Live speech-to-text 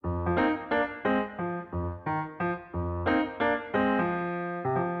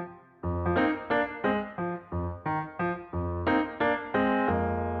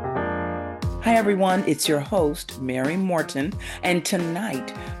Hi, everyone. It's your host, Mary Morton. And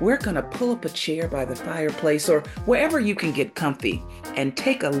tonight, we're going to pull up a chair by the fireplace or wherever you can get comfy and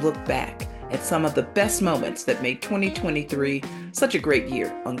take a look back at some of the best moments that made 2023 such a great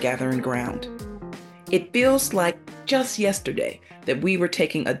year on Gathering Ground. It feels like just yesterday that we were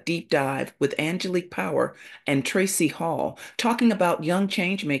taking a deep dive with Angelique Power and Tracy Hall talking about young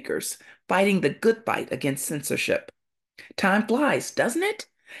changemakers fighting the good fight against censorship. Time flies, doesn't it?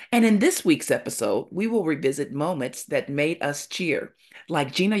 And in this week's episode, we will revisit moments that made us cheer,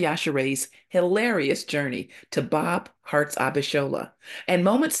 like Gina Yashere's hilarious journey to Bob Hart's Abishola, and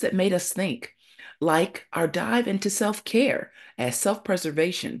moments that made us think, like our dive into self-care as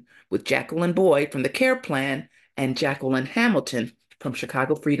self-preservation with Jacqueline Boyd from the Care Plan and Jacqueline Hamilton from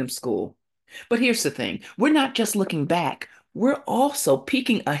Chicago Freedom School. But here's the thing, we're not just looking back, we're also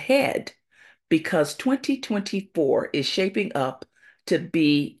peeking ahead because 2024 is shaping up to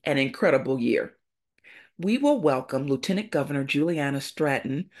be an incredible year. We will welcome Lieutenant Governor Juliana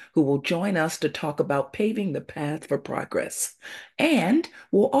Stratton, who will join us to talk about paving the path for progress. And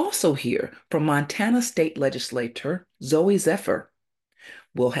we'll also hear from Montana State Legislator Zoe Zephyr.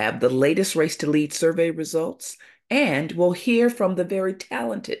 We'll have the latest Race to Lead survey results, and we'll hear from the very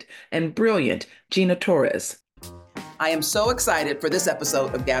talented and brilliant Gina Torres. I am so excited for this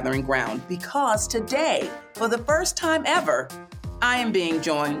episode of Gathering Ground because today, for the first time ever, I am being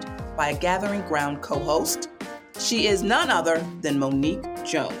joined by a Gathering Ground co-host. She is none other than Monique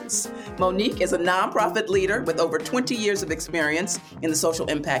Jones. Monique is a nonprofit leader with over 20 years of experience in the social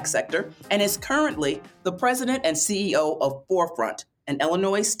impact sector and is currently the president and CEO of Forefront, an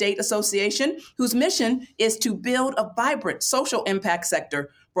Illinois state association whose mission is to build a vibrant social impact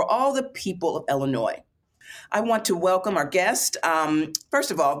sector for all the people of Illinois. I want to welcome our guest. First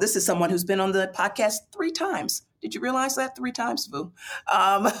of all, this is someone who's been on the podcast 3 times. Did you realize that? 3 times, Vu?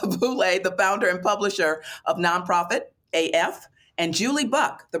 Vu Le, the founder and publisher of Nonprofit AF, and Julie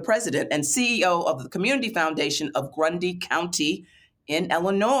Buck, the president and CEO of the Community Foundation of Grundy County in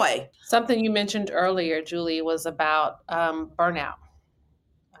Illinois. Something you mentioned earlier, Julie, was about burnout.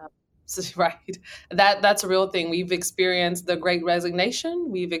 Right. That's a real thing. We've experienced the Great Resignation.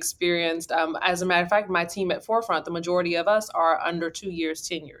 We've experienced, as a matter of fact, my team at Forefront, the majority of us are under 2 years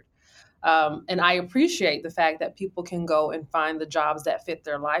tenured. And I appreciate the fact that people can go and find the jobs that fit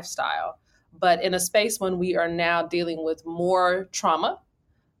their lifestyle. But in a space when we are now dealing with more trauma,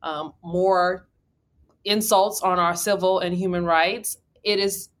 more insults on our civil and human rights, it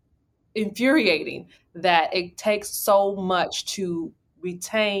is infuriating that it takes so much to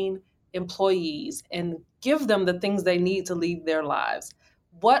retain employees and give them the things they need to lead their lives.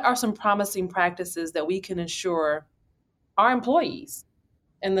 What are some promising practices that we can ensure our employees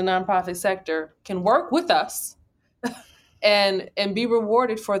in the nonprofit sector can work with us and be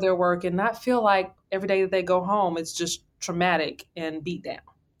rewarded for their work and not feel like every day that they go home, it's just traumatic and beat down?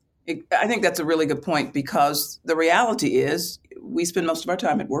 I think that's a really good point because the reality is we spend most of our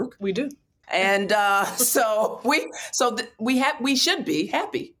time at work. We do. And we should be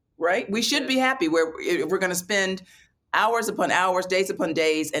happy, right? We should be happy where we're going to spend hours upon hours, days upon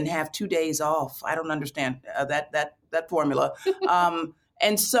days, and have 2 days off. I don't understand that formula.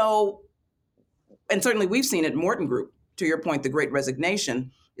 And certainly we've seen at Morton Group, to your point, the Great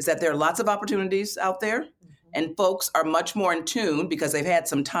Resignation, is that there are lots of opportunities out there. And folks are much more in tune because they've had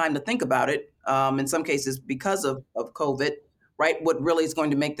some time to think about it, in some cases because of COVID, right? What really is going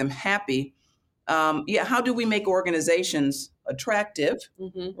to make them happy. How do we make organizations attractive,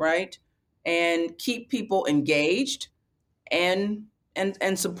 right? And keep people engaged and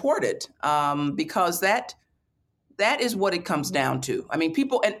supported, because that is what it comes down to. I mean,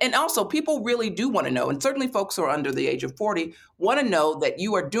 people, and also people really do want to know, and certainly folks who are under the age of 40 want to know that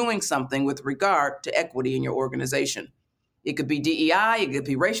you are doing something with regard to equity in your organization. It could be DEI, it could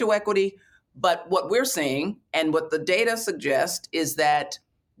be racial equity, but what we're seeing and what the data suggests is that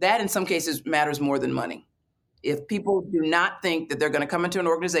in some cases matters more than money. If people do not think that they're going to come into an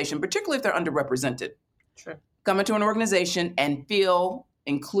organization, particularly if they're underrepresented, Sure. come into an organization and feel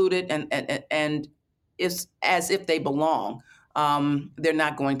included and is as if they belong, they're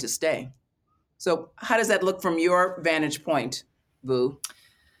not going to stay. So how does that look from your vantage point, Vu?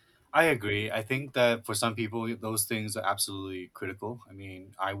 I agree. I think that for some people, those things are absolutely critical. I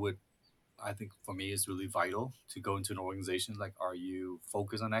mean, I think for me, it's really vital to go into an organization. Like, are you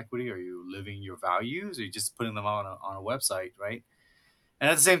focused on equity? Are you living your values? Or are you just putting them out on a website, right? And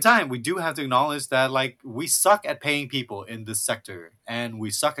at the same time, we do have to acknowledge that, like, we suck at paying people in this sector, and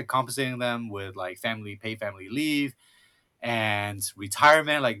we suck at compensating them with like family leave and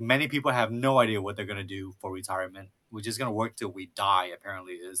retirement. Like, many people have no idea what they're going to do for retirement. We're just going to work till we die,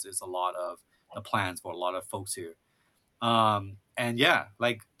 apparently, is a lot of the plans for a lot of folks here. And yeah,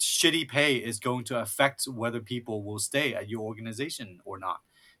 like shitty pay is going to affect whether people will stay at your organization or not.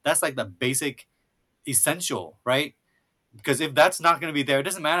 That's like the basic essential, right? Because if that's not going to be there, it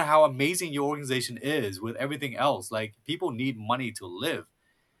doesn't matter how amazing your organization is with everything else. Like people need money to live.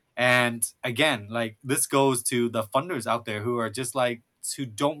 And again, like this goes to the funders out there who are just like, who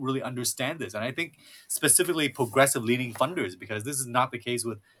don't really understand this. And I think specifically progressive leaning funders, because this is not the case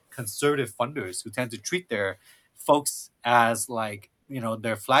with conservative funders who tend to treat their folks as like,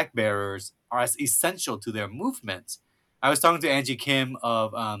 their flag bearers are as essential to their movements. I was talking to Angie Kim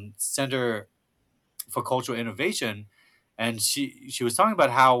of Center for Cultural Innovation, and she was talking about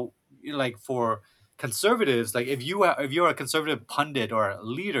how, like, for conservatives, like if you're a conservative pundit or a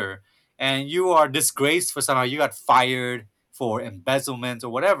leader and you are disgraced for somehow you got fired for embezzlement or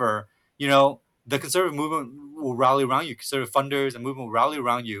whatever, the conservative movement will rally around you. Conservative funders and movement will rally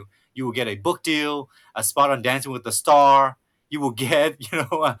around you. You will get a book deal, a spot on Dancing with the Star. You will get,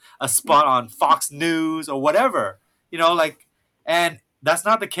 a spot on Fox News or whatever, like, and that's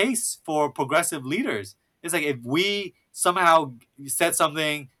not the case for progressive leaders. It's like if we somehow said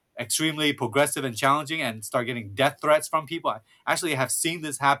something extremely progressive and challenging and start getting death threats from people. I actually have seen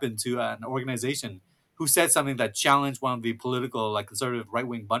this happen to an organization who said something that challenged one of the political, like conservative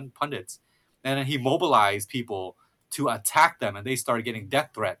right-wing pundits. And then he mobilized people to attack them, and they started getting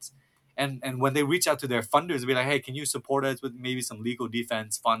death threats. And when they reach out to their funders and be like, hey, can you support us with maybe some legal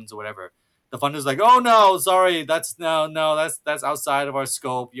defense funds or whatever? The funder's like, oh no, sorry, that's outside of our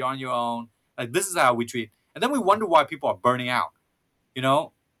scope. You're on your own. Like, this is how we treat. And then we wonder why people are burning out.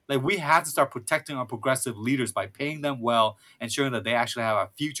 Like, we have to start protecting our progressive leaders by paying them well, ensuring that they actually have a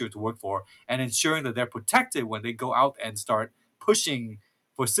future to work for, and ensuring that they're protected when they go out and start pushing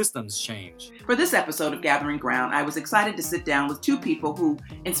for systems change. For this episode of Gathering Ground, I was excited to sit down with two people who,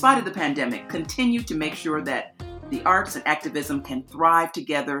 in spite of the pandemic, continue to make sure that the arts and activism can thrive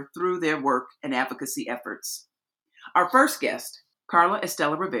together through their work and advocacy efforts. Our first guest, Carla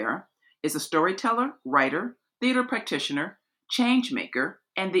Estela Rivera, is a storyteller, writer, theater practitioner, change maker,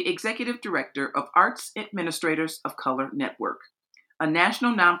 and the executive director of Arts Administrators of Color Network, a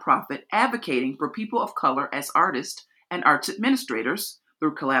national nonprofit advocating for people of color as artists and arts administrators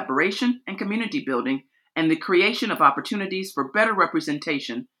through collaboration and community building and the creation of opportunities for better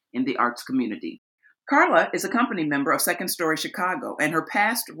representation in the arts community. Carla is a company member of Second Story Chicago, and her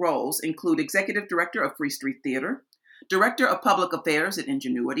past roles include executive director of Free Street Theater, director of public affairs at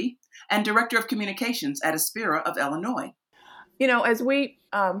Ingenuity, and director of communications at Aspira of Illinois. As we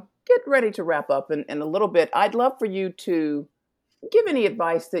get ready to wrap up in a little bit, I'd love for you to give any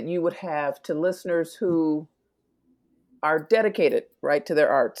advice that you would have to listeners who are dedicated, right, to their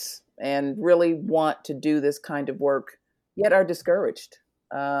arts and really want to do this kind of work, yet are discouraged,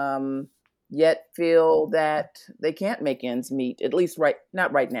 yet feel that they can't make ends meet, at least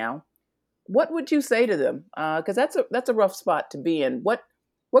not right now. What would you say to them? Because that's a rough spot to be in. What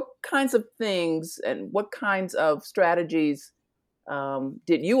kinds of things and what kinds of strategies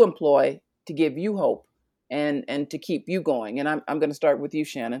did you employ to give you hope and to keep you going? And I'm going to start with you,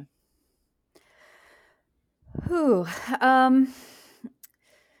 Shannon.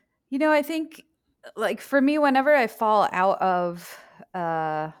 I think, like, for me, whenever I fall out of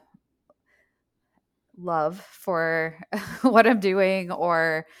love for what I'm doing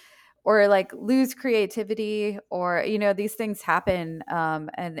or like lose creativity or, these things happen.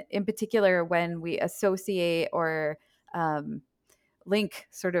 And in particular, when we associate or link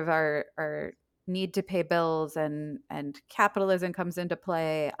sort of our need to pay bills and capitalism comes into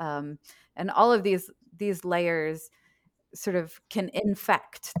play. And all of these layers sort of can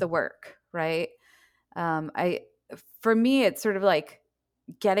infect the work, right? For me, it's sort of like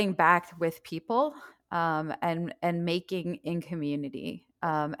getting back with people and making in community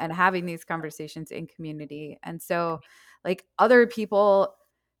and having these conversations in community. And so, like, other people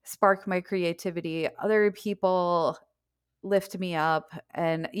spark my creativity, other people lift me up.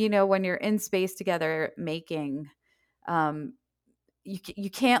 And, when you're in space together making, you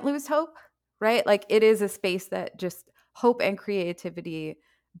can't lose hope, right? Like, it is a space that just hope and creativity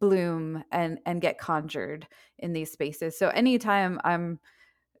bloom and get conjured in these spaces. So anytime I'm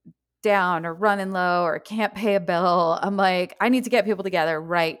down or running low or can't pay a bill, I'm like, I need to get people together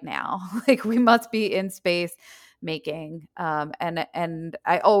right now. Like, we must be in space making. And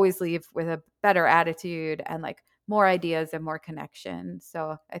I always leave with a better attitude and like more ideas and more connection.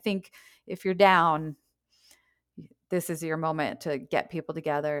 So I think if you're down, this is your moment to get people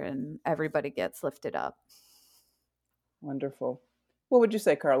together and everybody gets lifted up. Wonderful. What would you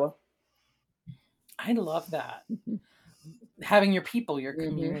say, Carla? I love that. having your people, your Mhm.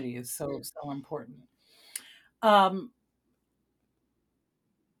 community is so important.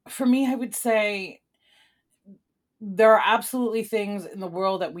 For me, I would say there are absolutely things in the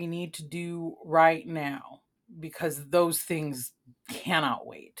world that we need to do right now because those things cannot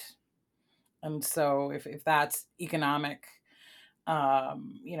wait. And so if that's economic,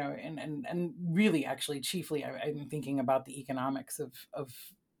 you know, and really actually chiefly I'm thinking about the economics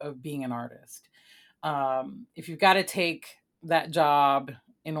of being an artist. If you've got to take that job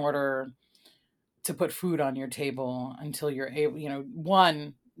in order to put food on your table until you're able, you know,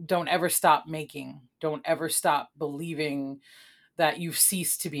 one, don't ever stop making, don't ever stop believing that you've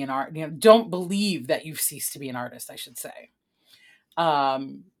ceased to be an art, you know, don't believe that you've ceased to be an artist, I should say.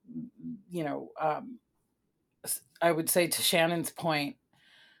 um you know, I would say, to Shannon's point,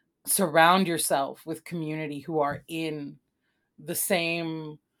 surround yourself with community who are in the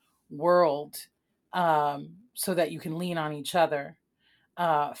same world, so that you can lean on each other.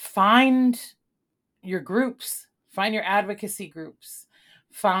 Find your groups, find your advocacy groups,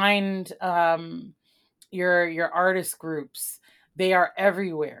 find your artist groups. They are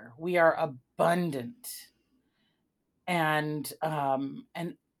everywhere. We are abundant, and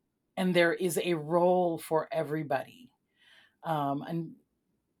there is a role for everybody. And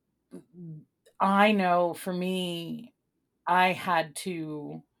I know for me, I had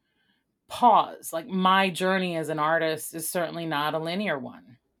to pause. Like, my journey as an artist is certainly not a linear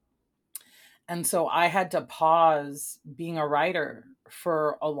one. And so I had to pause being a writer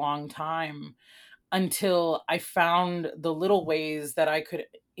for a long time until I found the little ways that I could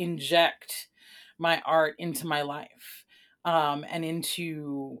inject my art into my life, and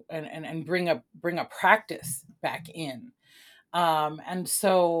into and bring a practice back in. And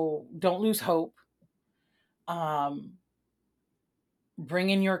so don't lose hope. Bring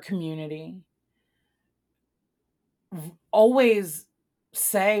in your community. Always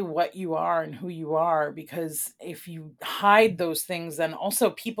say what you are and who you are, because if you hide those things, then also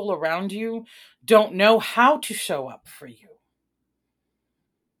people around you don't know how to show up for you.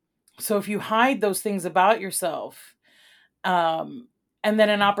 So if you hide those things about yourself, and then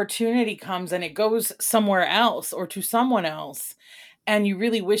an opportunity comes and it goes somewhere else or to someone else, and you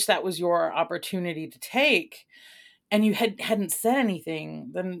really wish that was your opportunity to take, and you hadn't said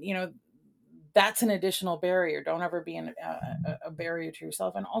anything, then, you know, that's an additional barrier. Don't ever be a barrier to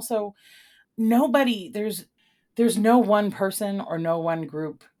yourself. And also, there's no one person or no one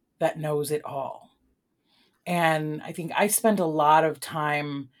group that knows it all. And I think I spent a lot of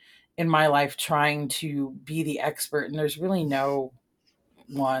time in my life trying to be the expert, and there's really no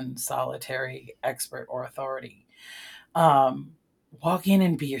one solitary expert or authority. Walk in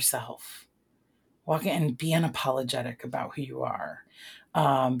and be yourself. Walk in and be unapologetic about who you are,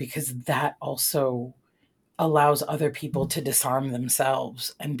 because that also allows other people to disarm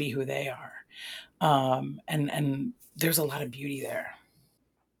themselves and be who they are. And there's a lot of beauty there.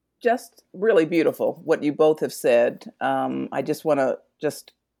 Just really beautiful what you both have said. I just want to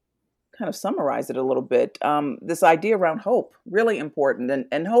just kind of summarize it a little bit. This idea around hope, really important.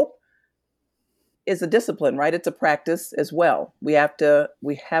 And hope is a discipline, right? It's a practice as well. We have to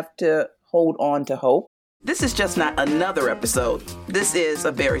hold on to hope. This is just not another episode. This is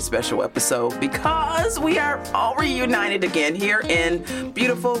a very special episode because we are all reunited again here in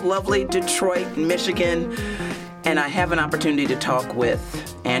beautiful, lovely Detroit, Michigan. And I have an opportunity to talk with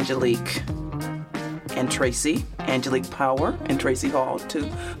Angelique and Tracy, Angelique Power and Tracy Hall, to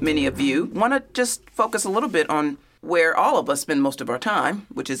many of you. Want to just focus a little bit on where all of us spend most of our time,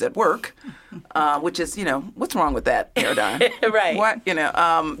 which is at work, which is, you know, what's wrong with that paradigm? Right. What, you know,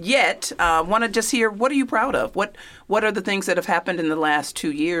 want to just hear, what are you proud of? What are the things that have happened in the last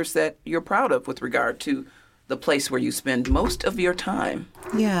 2 years that you're proud of with regard to the place where you spend most of your time?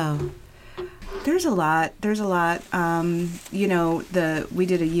 Yeah. There's a lot. You know, we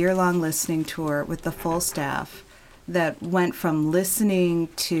did a year-long listening tour with the full staff that went from listening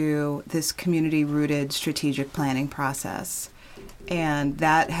to this community-rooted strategic planning process. And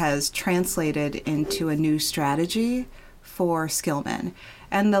that has translated into a new strategy for Skillman.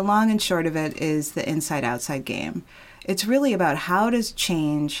 And the long and short of it is the inside-outside game. It's really about, how does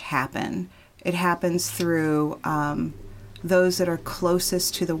change happen? It happens through those that are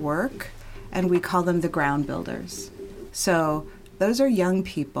closest to the work, and we call them the ground builders. So those are young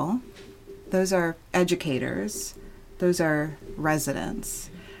people, those are educators, those are residents.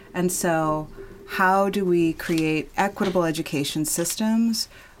 And so how do we create equitable education systems?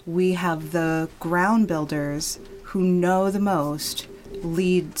 We have the ground builders who know the most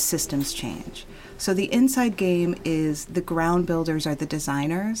lead systems change. So the inside game is the ground builders are the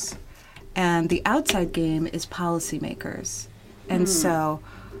designers, and the outside game is policymakers. And so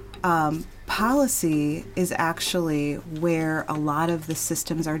policy is actually where a lot of the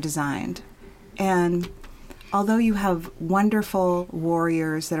systems are designed. And although you have wonderful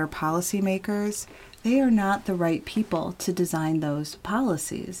warriors that are policymakers, they are not the right people to design those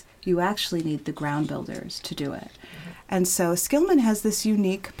policies. You actually need the ground builders to do it. And so Skillman has this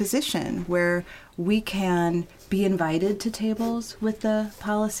unique position where we can be invited to tables with the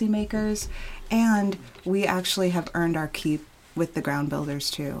policymakers, and we actually have earned our keep with the ground builders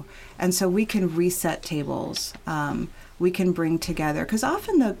too. And so we can reset tables. We can bring together, because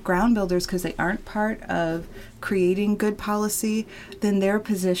often the ground builders, because they aren't part of creating good policy, then their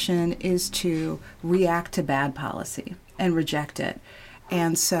position is to react to bad policy and reject it.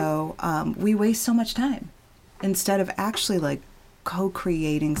 And so we waste so much time instead of actually like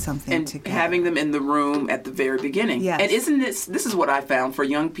co-creating something and together. having them in the room at the very beginning. Yes. And isn't this is what I found for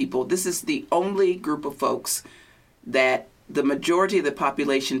young people, this is the only group of folks that the majority of the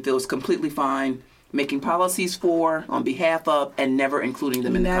population feels completely fine making policies for, on behalf of, and never including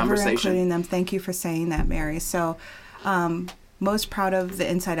them in the conversation. Never including them. Thank you for saying that, Mary. So most proud of the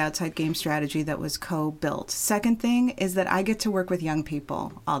inside-outside game strategy that was co-built. Second thing is that I get to work with young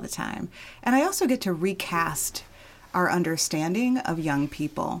people all the time. And I also get to recast our understanding of young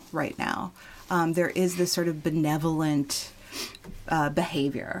people right now. There is this sort of benevolent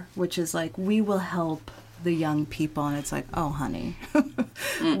behavior, which is like, we will help the young people, and it's like, oh honey,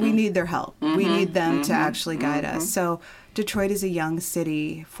 we need their help. We need them to actually guide us. So Detroit is a young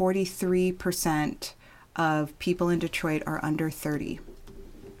city. 43% of people in Detroit are under 30.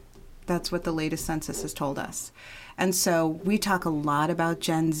 That's what the latest census has told us. And so we talk a lot about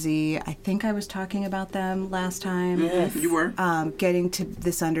Gen Z. I think I was talking about them last time. Yeah, you were. Getting to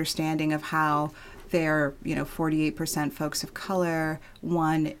this understanding of how they're, 48% folks of color,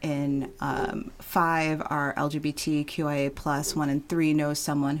 1 in 5 are LGBTQIA+, 1 in 3 knows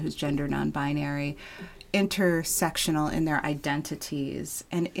someone who's gender non-binary, intersectional in their identities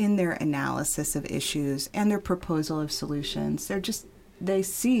and in their analysis of issues and their proposal of solutions. They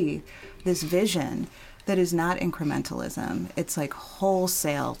see this vision that is not incrementalism. It's like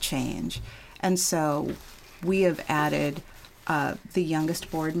wholesale change. And so we have added the youngest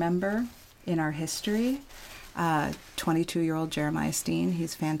board member in our history, 22-year-old Jeremiah Steen.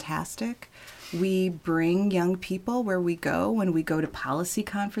 He's fantastic. We bring young people where we go. When we go to policy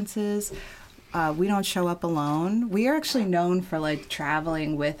conferences, we don't show up alone. We are actually known for like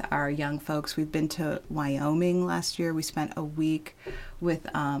traveling with our young folks. We've been to Wyoming last year. We spent a week with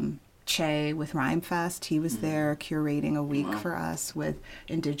Che with Rhymefest. He was there curating a week for us with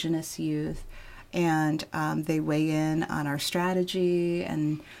Indigenous youth. And they weigh in on our strategy.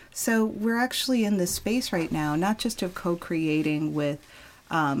 And so we're actually in this space right now, not just of co-creating with,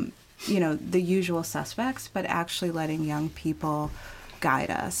 the usual suspects, but actually letting young people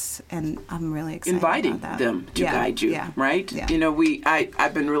guide us. And I'm really excited Inviting about that. them to guide you, right? Yeah.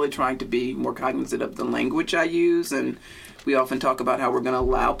 I've been really trying to be more cognizant of the language I use. And we often talk about how we're going to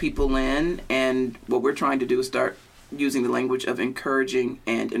allow people in. And what we're trying to do is start using the language of encouraging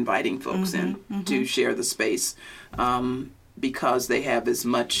and inviting folks in to share the space, because they have as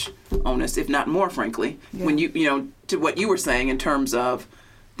much onus, if not more, frankly, when to what you were saying in terms of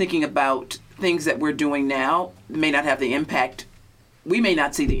thinking about things that we're doing now may not have the impact. We may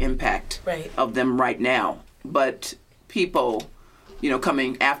not see the impact of them right now, but people,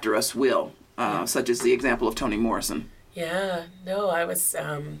 coming after us will, such as the example of Toni Morrison. Yeah, no, I was...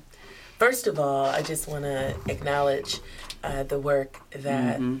 First of all, I just want to acknowledge the work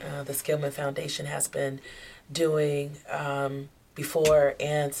that the Skillman Foundation has been doing before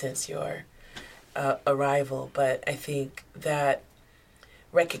and since your arrival. But I think that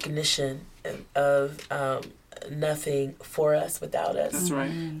recognition of nothing for us without us That's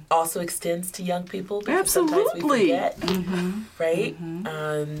right. also extends to young people. Because Absolutely. Sometimes we forget, right?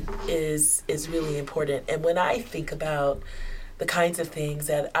 Is really important. And when I think about the kinds of things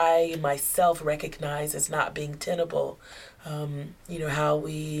that I myself recognize as not being tenable, how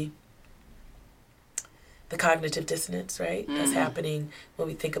the cognitive dissonance, right? That's happening when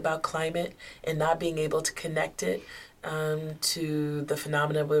we think about climate and not being able to connect it to the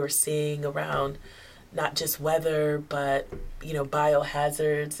phenomena we were seeing around not just weather, but,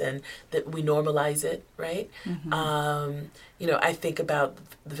 biohazards, and that we normalize it, right? I think about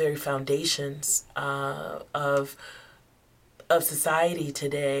the very foundations of society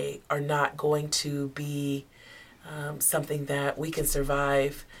today are not going to be something that we can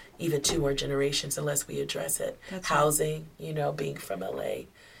survive even 2 more generations unless we address it. That's Housing, being from LA,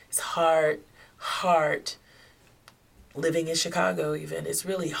 it's hard. Living in Chicago even, it's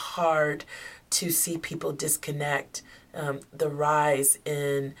really hard to see people disconnect the rise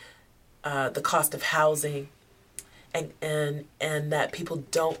in the cost of housing, and that people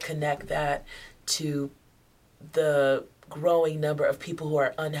don't connect that to the growing number of people who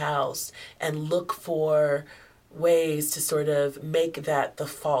are unhoused and look for ways to sort of make that the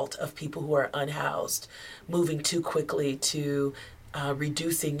fault of people who are unhoused, moving too quickly to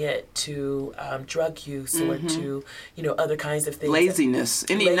reducing it to drug use or to, other kinds of things. Laziness,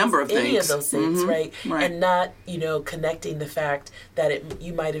 number of things. Any of those things, right? Right. And not, connecting the fact that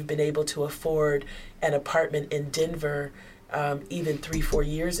you might have been able to afford an apartment in Denver even 3-4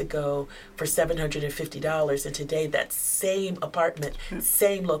 years ago for $750, and today that same apartment,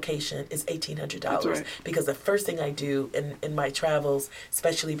 same location is $1,800. Right. Because the first thing I do in my travels,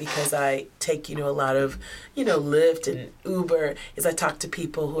 especially because I take a lot of Lyft and Uber, is I talk to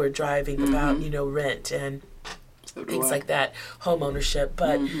people who are driving about rent and things like that, home ownership.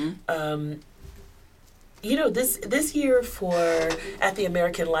 But this year at the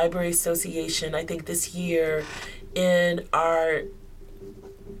American Library Association, I think this year in our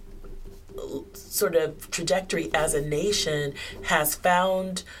sort of trajectory as a nation has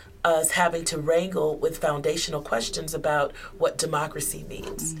found us having to wrangle with foundational questions about what democracy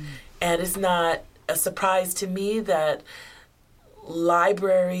means. And it's not a surprise to me that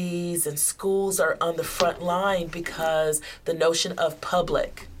libraries and schools are on the front line, because the notion of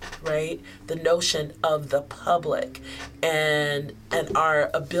public, right? The notion of the public and our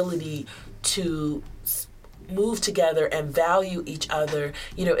ability to move together and value each other,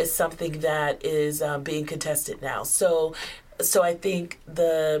 is something that is being contested now. So I think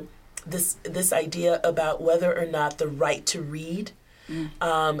this idea about whether or not the right to read,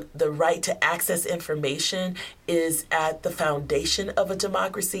 the right to access information is at the foundation of a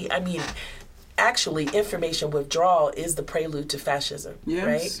democracy. I mean, actually, information withdrawal is the prelude to fascism,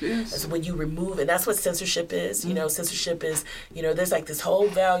 right? Yes. That's when you remove, and that's what censorship is. Censorship is, there's like this whole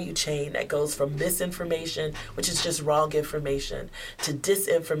value chain that goes from misinformation, which is just wrong information, to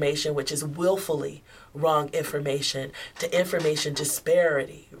disinformation, which is willfully wrong information, to information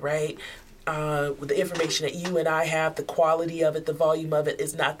disparity, right? With the information that you and I have, the quality of it, the volume of it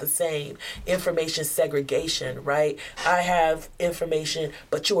is not the same. Information segregation, right? I have information,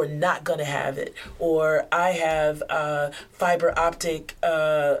 but you are not going to have it. Or I have fiber optic,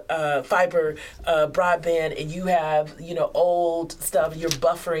 fiber broadband, and you have, old stuff. You're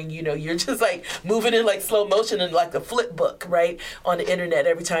buffering, you're just like moving in like slow motion and like a flip book, right? On the internet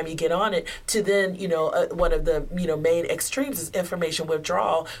every time you get on it. To then, one of the, main extremes is information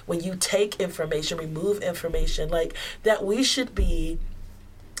withdrawal. When you take information, remove information, like that, we should be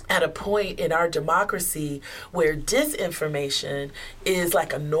at a point in our democracy where disinformation is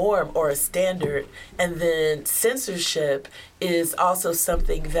like a norm or a standard, and then censorship is also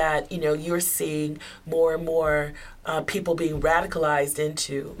something that you're seeing more and more people being radicalized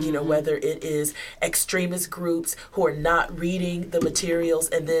into, whether it is extremist groups who are not reading the materials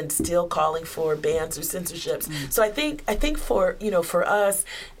and then still calling for bans or censorships. So I think for for us,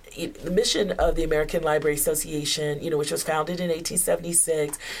 the mission of the American Library Association, which was founded in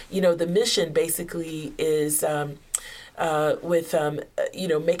 1876, the mission basically is with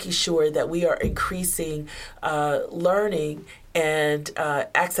making sure that we are increasing learning and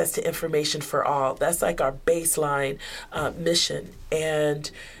access to information for all. That's like our baseline mission.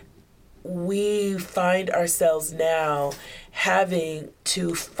 And we find ourselves now having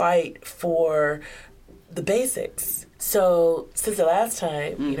to fight for the basics. So since the last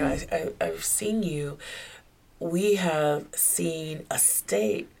time, I've seen you, we have seen a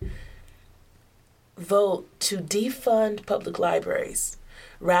state vote to defund public libraries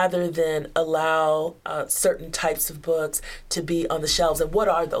rather than allow certain types of books to be on the shelves. And what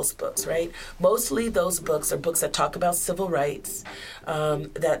are those books, right? Mostly those books are books that talk about civil rights,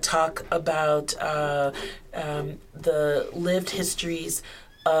 that talk about the lived histories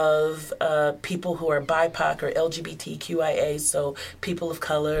of people who are BIPOC or LGBTQIA, so people of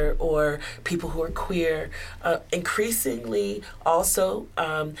color or people who are queer. Increasingly also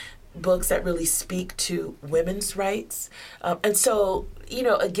books that really speak to women's rights. And so,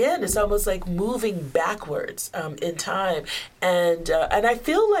 again, it's almost like moving backwards in time. And I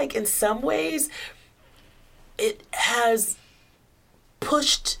feel like in some ways it has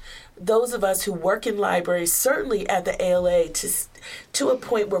pushed those of us who work in libraries, certainly at the ALA, to a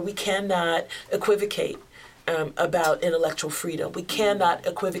point where we cannot equivocate about intellectual freedom. We cannot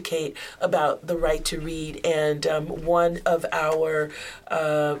equivocate about the right to read. And one of our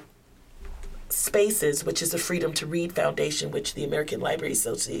spaces, which is the Freedom to Read Foundation, which the American Library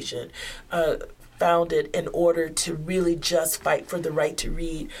Association founded in order to really just fight for the right to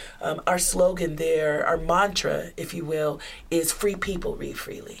read. Our slogan there, our mantra, if you will, is free people read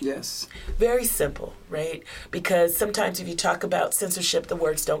freely. Yes. Very simple, right? Because sometimes if you talk about censorship, the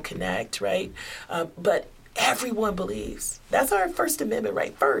words don't connect, right? But everyone believes. That's our First Amendment,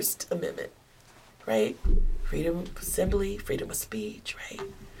 right? First Amendment, right? Freedom of assembly, freedom of speech, right?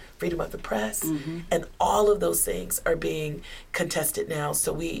 Freedom of the press, and all of those things are being contested now.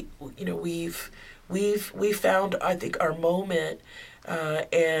 So we've found, I think, our moment,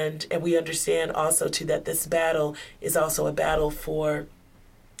 and we understand also too that this battle is also a battle for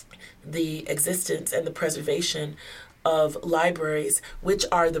the existence and the preservation of libraries, which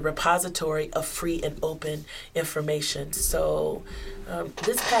are the repository of free and open information. So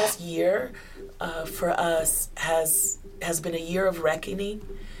this past year for us has been a year of reckoning,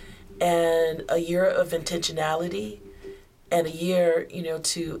 and a year of intentionality, and a year,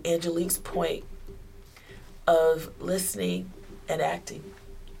 to Angelique's point, of listening and acting,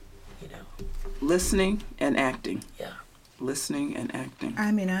 Listening and acting. Yeah. Listening and acting.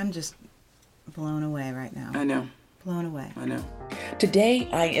 I mean, I'm just blown away right now. I know. Blown away. I know. Today,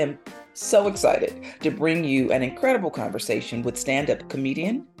 I am so excited to bring you an incredible conversation with stand-up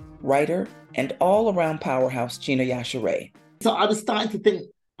comedian, writer, and all-around powerhouse Gina Yashere. So I was starting to think,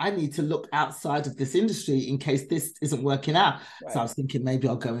 I need to look outside of this industry in case this isn't working out. Right. So I was thinking maybe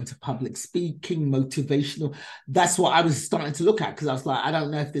I'll go into public speaking, motivational. That's what I was starting to look at, because I was like, I don't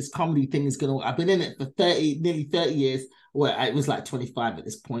know if this comedy thing is going to... I've been in it for nearly 30 years. Well, it was like 25 at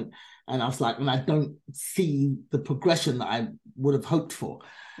this point. And I was like, and I don't see the progression that I would have hoped for.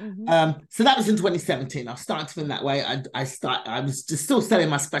 So that was in 2017. I was starting to feel that way. I was just still selling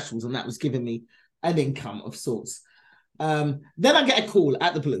my specials, and that was giving me an income of sorts. Then I get a call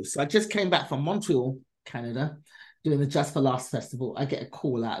at the blue. So I just came back from Montreal, Canada, doing the Just for Laughs festival. I get a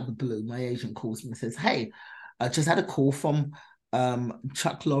call out of the blue. My agent calls me and says, hey, I just had a call from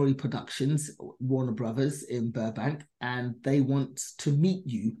Chuck Lorre Productions, Warner Brothers in Burbank, and they want to meet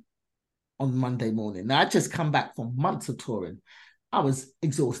you on Monday morning. Now, I'd just come back from months of touring. I was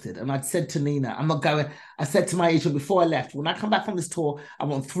exhausted, and I'd said to Nina, I'm not going. I said to my agent before I left, when I come back from this tour, I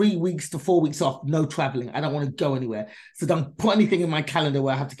want 3 weeks to 4 weeks off, no traveling. I don't want to go anywhere. So don't put anything in my calendar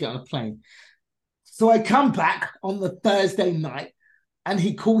where I have to get on a plane. So I come back on the Thursday night, and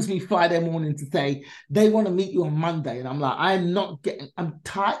he calls me Friday morning to say, they want to meet you on Monday. And I'm like, I'm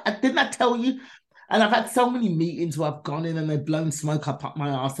tired. Didn't I tell you? And I've had so many meetings where I've gone in and they've blown smoke up my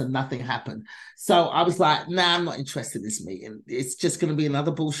ass and nothing happened. So I was like, nah, I'm not interested in this meeting. It's just going to be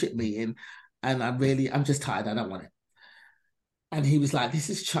another bullshit meeting. And I'm just tired. I don't want it. And he was like, this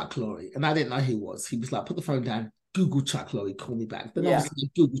is Chuck Lorre. And I didn't know who he was. He was like, put the phone down, Google Chuck Lorre, call me back. Then I was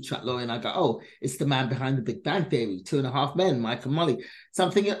like, Google Chuck Lorre. And I go, oh, it's the man behind The Big Bang Theory, 2.5 Men, Mike and Molly. So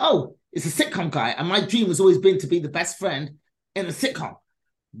I'm thinking, oh, it's a sitcom guy. And my dream has always been to be the best friend in a sitcom,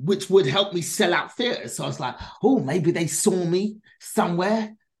 which would help me sell out theaters. So I was like, oh, maybe they saw me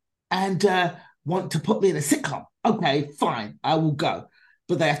somewhere and want to put me in a sitcom. Okay, fine, I will go.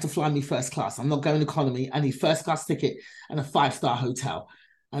 But they have to fly me first class. I'm not going economy. I need first class ticket and a 5-star hotel.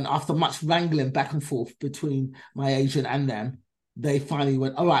 And after much wrangling back and forth between my agent and them, they finally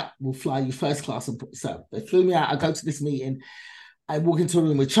went, all right, we'll fly you first class. So they flew me out. I go to this meeting. I walk into a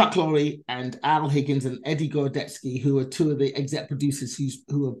room with Chuck Lorre and Al Higgins and Eddie Gorodetsky, who are two of the exec producers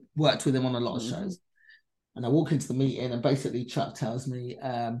who have worked with him on a lot of shows. And I walk into the meeting, and basically Chuck tells me,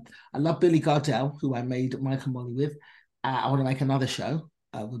 I love Billy Gardell, who I made Mike and Molly with. I want to make another show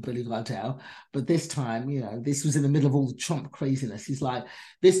with Billy Gardell. But this time, this was in the middle of all the Trump craziness. He's like,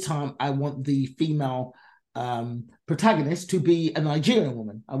 this time I want the female protagonist to be a Nigerian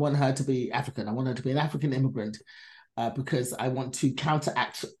woman. I want her to be African. I want her to be an African immigrant. Because I want to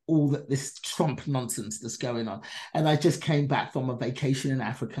counteract all this Trump nonsense that's going on. And I just came back from a vacation in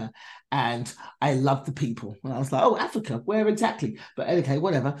Africa, and I love the people. And I was like, oh, Africa, where exactly? But okay,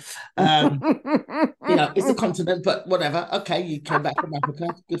 whatever. It's a continent, but whatever. Okay, you came back from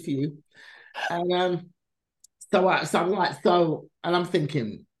Africa. Good for you. And I'm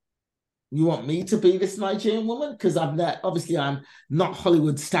thinking, you want me to be this Nigerian woman? Because I'm not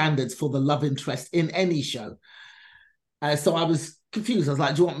Hollywood standards for the love interest in any show. So I was confused. I was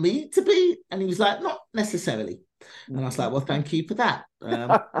like, do you want me to be? And he was like, not necessarily. And I was like, well, thank you for that.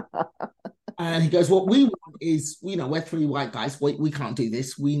 And he goes, what we want is, we're 3 white guys. We can't do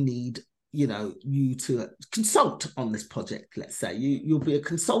this. We need, you to consult on this project, let's say. You'll be a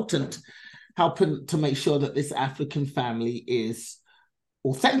consultant helping to make sure that this African family is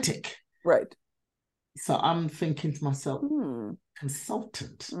authentic. Right. So I'm thinking to myself,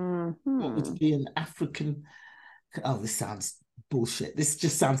 consultant. What would be an African... Oh, this sounds bullshit. This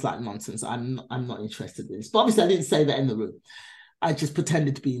just sounds like nonsense. I'm not interested in this. But obviously I didn't say that in the room. I just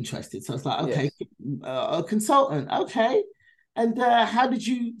pretended to be interested. So I was like, okay, a consultant, okay. And how did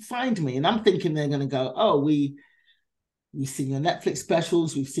you find me? And I'm thinking they're going to go, oh, we've seen your Netflix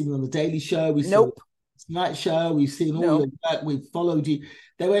specials, we've seen you on the Daily Show, we've seen the Tonight Show, we've seen all your work, we've followed you.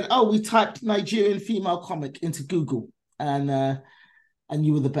 They went, oh, we typed Nigerian female comic into Google, and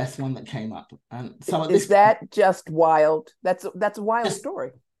you were the best one that came up. And so is that just wild? That's a wild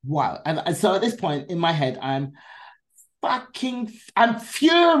story. Wild. And so at this point in my head, I'm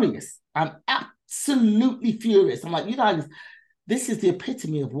furious. I'm absolutely furious. I'm like, you guys, this is the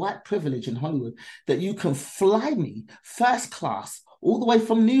epitome of white privilege in Hollywood, that you can fly me first class all the way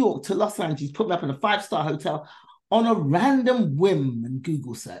from New York to Los Angeles, put me up in a 5-star hotel on a random whim and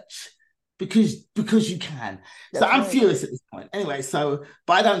Google search because you can. That's so I'm furious at this point. Anyway, but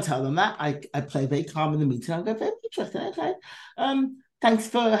I don't tell them that. I play very calm in the meeting. I go, very interesting. Okay. Thanks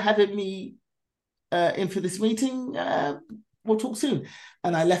for having me in for this meeting. We'll talk soon.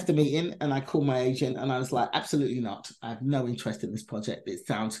 And I left the meeting and I called my agent and I was like, absolutely not. I have no interest in this project. It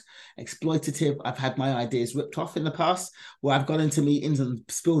sounds exploitative. I've had my ideas ripped off in the past where I've gone into meetings and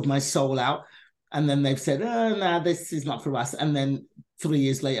spilled my soul out. And then they've said, oh, no, this is not for us. And then 3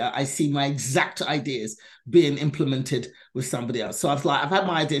 years later, I see my exact ideas being implemented with somebody else. So I was like, I've had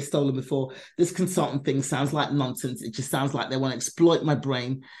my ideas stolen before. This consultant thing sounds like nonsense. It just sounds like they want to exploit my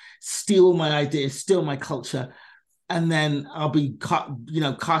brain, steal my ideas, steal my culture. And then I'll be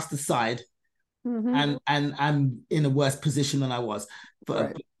cast aside, and I'm in a worse position than I was. So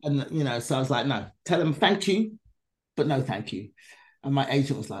I was like, no, tell them thank you, but no thank you. And my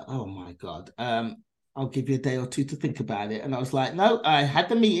agent was like, oh my God, I'll give you a day or two to think about it. And I was like, no, I had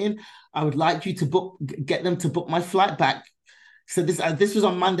the meeting. I would like you to get them to book my flight back. So this was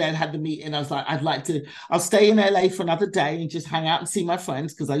on Monday. I had the meeting. I was like, I'll stay in LA for another day and just hang out and see my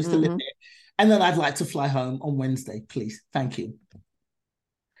friends because I used to live there. And then I'd like to fly home on Wednesday, please. Thank you.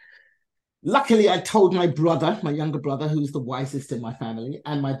 Luckily, I told my younger brother, who's the wisest in my family,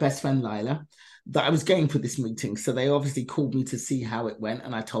 and my best friend, Lila, that I was going for this meeting. So they obviously called me to see how it went.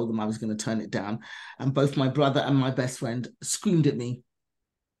 And I told them I was going to turn it down. And both my brother and my best friend screamed at me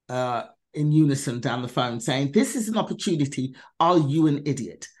in unison down the phone saying, this is an opportunity. Are you an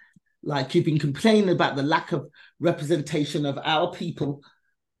idiot? Like, you've been complaining about the lack of representation of our people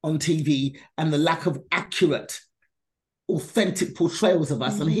on TV and the lack of accurate, authentic portrayals of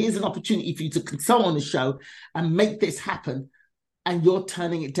us. And here's an opportunity for you to consult on the show and make this happen. And you're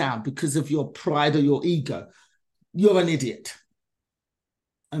turning it down because of your pride or your ego. You're an idiot.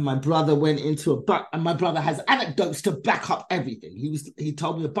 And my brother went into and my brother has anecdotes to back up everything. He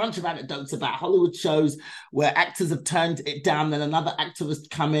told me a bunch of anecdotes about Hollywood shows where actors have turned it down, then another actor has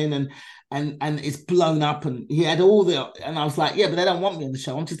come in and it's blown up, and he had and I was like, yeah, but they don't want me on the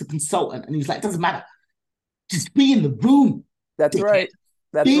show. I'm just a consultant. And he was like, it doesn't matter. Just be in the room. That's right.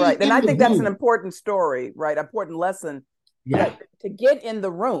 That's right. And I think that's an important story, right? Important lesson. Yeah. To get in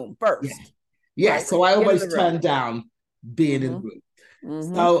the room first. Yeah. Right? So I almost turned down being in the room.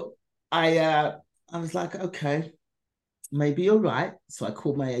 So I was like, okay, maybe you're right. So I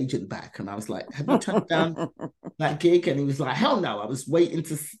called my agent back and I was like, have you turned down that gig? And he was like, hell no. I was waiting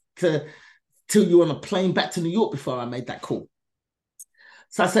till you were on a plane back to New York before I made that call.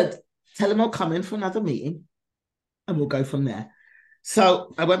 So I said, tell him I'll come in for another meeting and we'll go from there.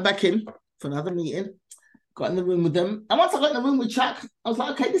 So I went back in for another meeting, got in the room with them. And once I got in the room with Chuck, I was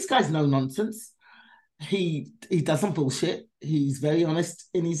like, okay, this guy's no nonsense. He doesn't bullshit. He's very honest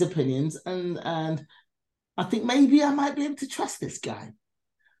in his opinions. And I think maybe I might be able to trust this guy.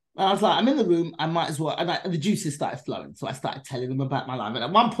 And I was like, I'm in the room, I might as well. And the juices started flowing. So I started telling him about my life. And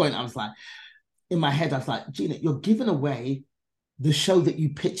at one point I was like, in my head, I was like, Gina, you're giving away the show that you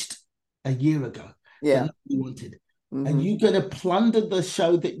pitched a year ago. Yeah. That you wanted. And you're going to plunder the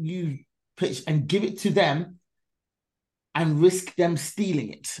show that you pitched and give it to them and risk them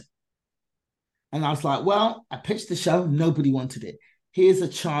stealing it. And I was like, well, I pitched the show. Nobody wanted it. Here's a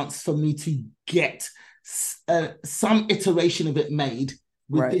chance for me to get some iteration of it made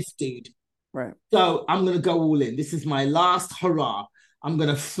with this dude. Right. So I'm going to go all in. This is my last hurrah. I'm going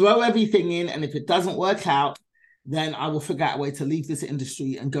to throw everything in. And if it doesn't work out, then I will figure out a way to leave this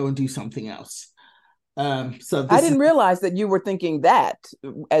industry and go and do something else. So I didn't realize that you were thinking that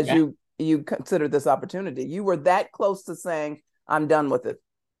as you considered this opportunity. You were that close to saying, I'm done with it.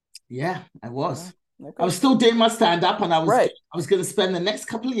 Yeah, I was. Okay. I was still doing my stand-up, and I was going to spend the next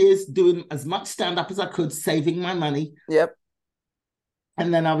couple of years doing as much stand-up as I could, saving my money. Yep.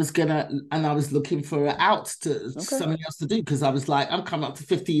 And then I was looking for an out to something else to do, because I was like, I'm coming up to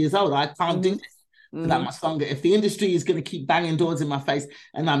 50 years old. I can't do this for that Mhm. much longer. If the industry is going to keep banging doors in my face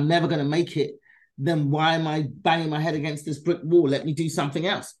and I'm never going to make it, then why am I banging my head against this brick wall? Let me do something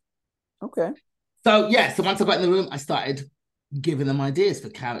else. Okay. So yeah, so once I got in the room, I started giving them ideas for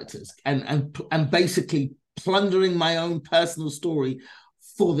characters and basically plundering my own personal story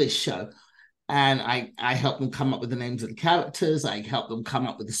for this show. And I helped them come up with the names of the characters. I helped them come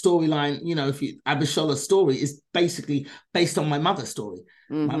up with the storyline. You know, Abishola's story is basically based on my mother's story.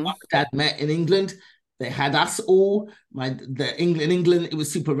 Mm-hmm. My mom and dad met in England. They had us all. In England, it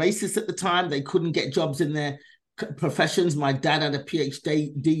was super racist at the time. They couldn't get jobs in their professions. My dad had a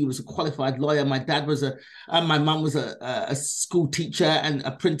PhD. He was a qualified lawyer. My dad was my mum was a school teacher and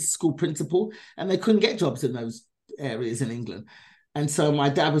a school principal, and they couldn't get jobs in those areas in England. And so my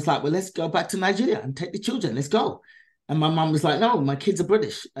dad was like, well, let's go back to Nigeria and take the children. Let's go. And my mum was like, no, my kids are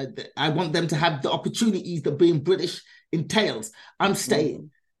British. I want them to have the opportunities that being British entails. I'm staying. Mm-hmm.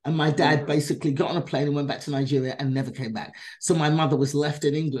 And my dad basically got on a plane and went back to Nigeria and never came back. So my mother was left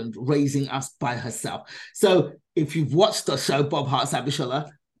in England raising us by herself. So if you've watched the show, Bob Hart's Abishola,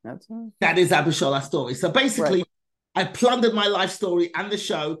 that is Abishola's story. So basically, I plundered my life story and the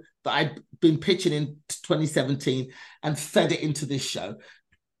show that I'd been pitching in 2017 and fed it into this show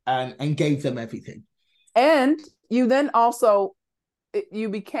and gave them everything. And you then also, you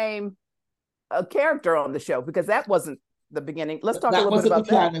became a character on the show, because that wasn't the beginning. Let's talk a little bit about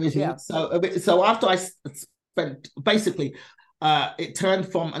that. Yeah. So after I spent, basically, it turned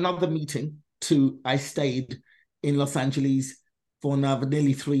from another meeting to I stayed in Los Angeles for another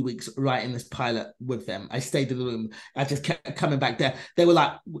nearly 3 weeks writing this pilot with them. I stayed in the room. I just kept coming back there. They were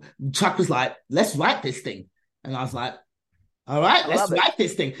like, Chuck was like, let's write this thing. And I was like, all right, let's write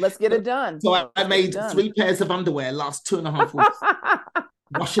this thing. Let's get it done. So I made 3 pairs of underwear last 2.5 weeks,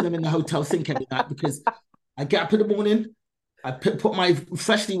 washing them in the hotel sink every night, because I get up in the morning, I put my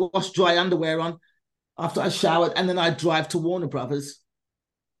freshly washed dry underwear on after I showered, and then I'd drive to Warner Brothers.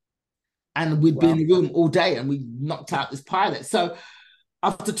 And we'd be in the room all day and we knocked out this pilot. So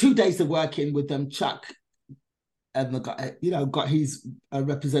after 2 days of working with them, Chuck got his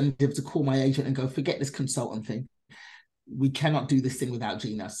representative to call my agent and go, forget this consultant thing. We cannot do this thing without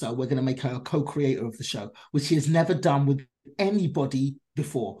Gina. So we're going to make her a co-creator of the show, which she has never done with anybody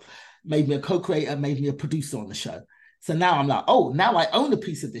before. Made me a co-creator, made me a producer on the show. So now I'm like, oh, now I own a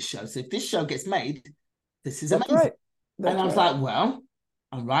piece of this show. So if this show gets made, this is amazing. Right. And I was like, well,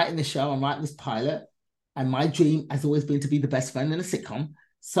 I'm writing this show, I'm writing this pilot, and my dream has always been to be the best friend in a sitcom.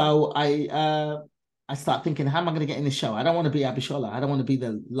 So I start thinking, how am I going to get in the show? I don't want to be Abishola. I don't want to be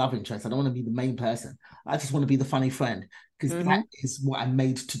the love interest. I don't want to be the main person. I just want to be the funny friend, because that is what I'm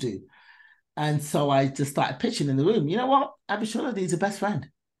made to do. And so I just started pitching in the room. You know what? Abishola needs a best friend.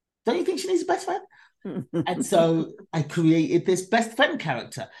 Don't you think she needs a best friend? And so I created this best friend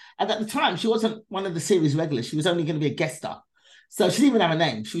character. And at the time, she wasn't one of the series regulars. She was only going to be a guest star. So she didn't even have a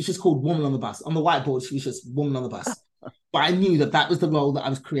name. She was just called Woman on the Bus. On the whiteboard, she was just Woman on the Bus. But I knew that was the role that I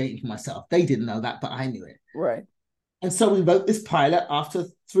was creating for myself. They didn't know that, but I knew it. Right. And so we wrote this pilot. After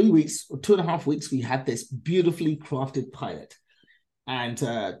 3 weeks or 2.5 weeks, we had this beautifully crafted pilot. And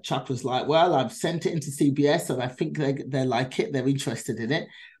Chuck was like, well, I've sent it into CBS, and I think they like it. They're interested in it.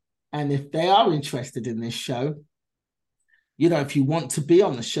 And if they are interested in this show, if you want to be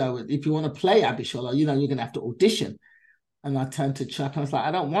on the show, if you want to play Abishola, you're going to have to audition. And I turned to Chuck and I was like,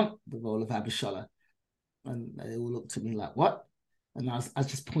 I don't want the role of Abishola. And they all looked at me like, what? And I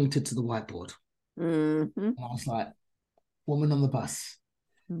just pointed to the whiteboard. Mm-hmm. And I was like, Woman on the Bus.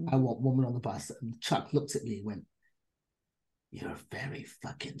 I want Woman on the Bus. And Chuck looked at me and went, you're very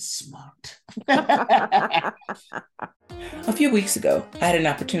fucking smart. A few weeks ago, I had an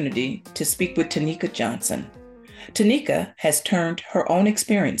opportunity to speak with Tanika Johnson. Tanika has turned her own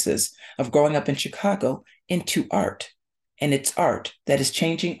experiences of growing up in Chicago into art. And it's art that is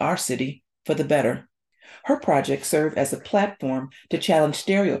changing our city for the better. Her projects serve as a platform to challenge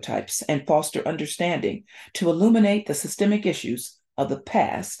stereotypes and foster understanding, to illuminate the systemic issues of the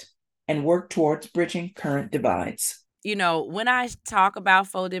past and work towards bridging current divides. When I talk about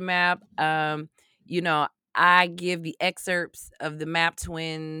Folded Map, I give the excerpts of the Map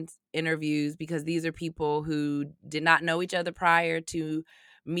Twins interviews, because these are people who did not know each other prior to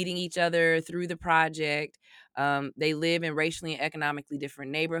meeting each other through the project. They live in racially and economically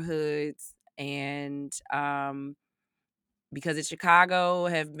different neighborhoods, and because it's Chicago,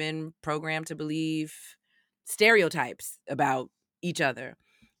 have been programmed to believe stereotypes about each other.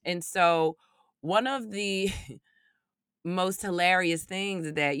 And so one of the most hilarious things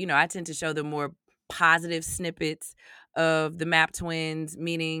is that, I tend to show the more positive snippets of the Map Twins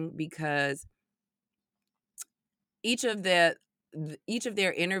meeting, because each of their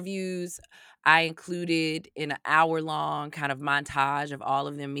interviews, I included in an hour-long kind of montage of all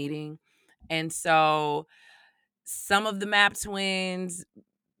of them meeting. And so some of the Map twins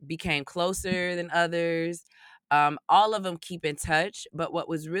became closer than others. All of them keep in touch. But what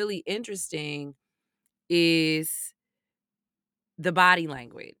was really interesting is the body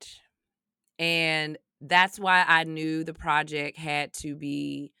language. And that's why I knew the project had to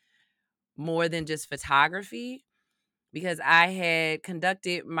be more than just photography, because I had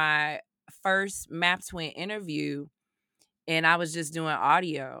conducted my first Map Twin interview and I was just doing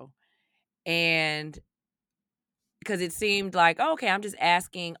audio. And because it seemed like, oh, okay, I'm just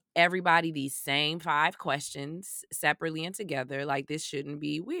asking everybody these same 5 questions separately and together. Like, this shouldn't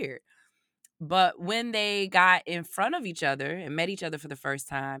be weird. But when they got in front of each other and met each other for the first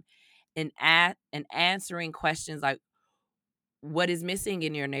time and answering questions like, what is missing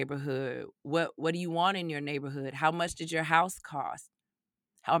in your neighborhood? What do you want in your neighborhood? How much did your house cost?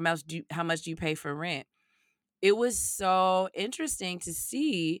 How much do you pay for rent? It was so interesting to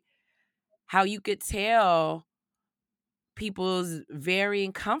see how you could tell people's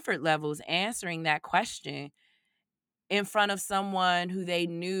varying comfort levels answering that question in front of someone who they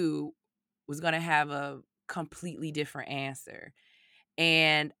knew was going to have a completely different answer.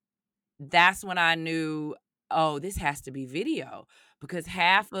 And that's when I knew, oh, this has to be video, because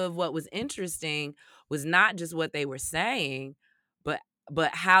half of what was interesting was not just what they were saying,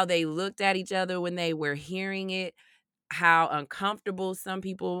 but how they looked at each other when they were hearing it, how uncomfortable some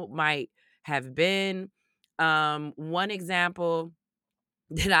people might have been. One example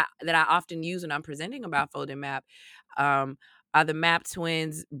that I often use when I'm presenting about Folded Map are the Map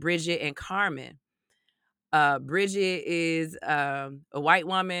twins, Bridget and Carmen. Bridget is a white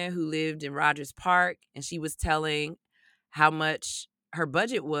woman who lived in Rogers Park, and she was telling how much her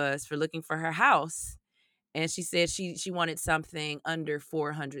budget was for looking for her house. And she said she wanted something under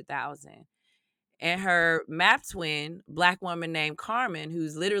 $400,000. And her Map twin, Black woman named Carmen,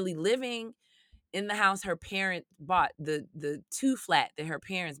 who's literally living in the house her parents bought, the 2-flat that her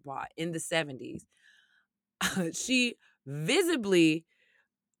parents bought in the 70s. She visibly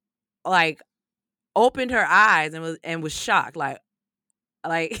like opened her eyes and was shocked, like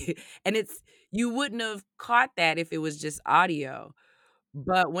and it's, you wouldn't have caught that if it was just audio.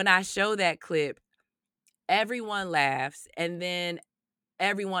 But when I show that clip, everyone laughs, and then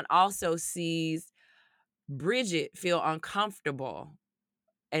everyone also sees Bridget feel uncomfortable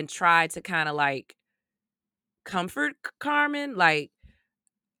and try to kind of like comfort Carmen, like,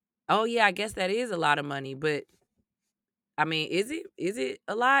 oh yeah, I guess that is a lot of money, but I mean, is it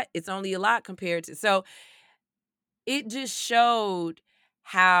a lot? It's only a lot compared to, so it just showed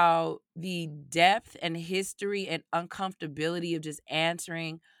how the depth and history and uncomfortability of just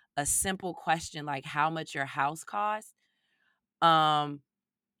answering a simple question like how much your house costs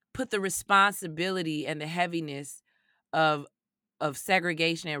put the responsibility and the heaviness of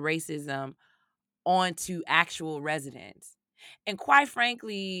segregation and racism onto actual residents. And quite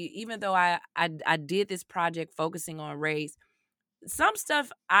frankly, even though I did this project focusing on race, some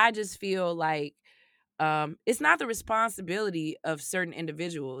stuff I just feel like it's not the responsibility of certain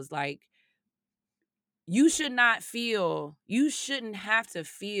individuals. Like, you shouldn't have to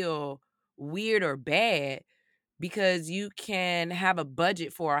feel weird or bad because you can have a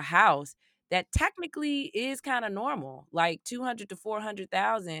budget for a house that technically is kind of normal, like 200 to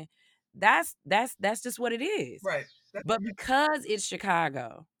 400,000. That's just what it is. Right. But because it's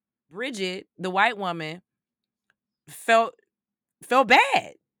Chicago, Bridget, the white woman, felt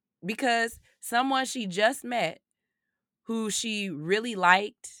bad because someone she just met who she really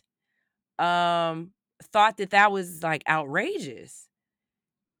liked thought that was like outrageous.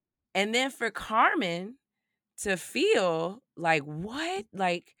 And then for Carmen to feel like, what?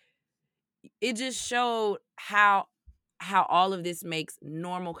 Like, it just showed how all of this makes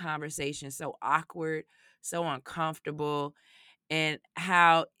normal conversation so awkward, so uncomfortable, and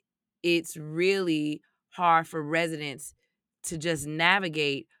how it's really hard for residents to just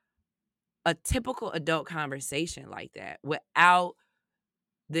navigate a typical adult conversation like that without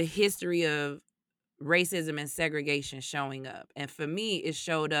the history of racism and segregation showing up. And for me, it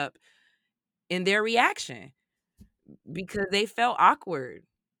showed up in their reaction because they felt awkward.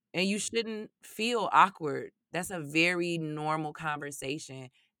 And you shouldn't feel awkward. That's a very normal conversation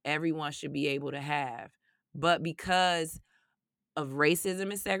everyone should be able to have. But because of racism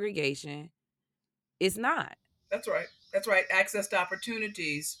and segregation, it's not. That's right. That's right. Access to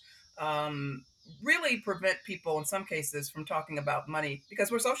opportunities really prevent people in some cases from talking about money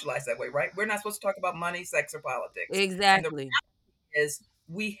because we're socialized that way, right? We're not supposed to talk about money, sex, or politics. Exactly. And the reality is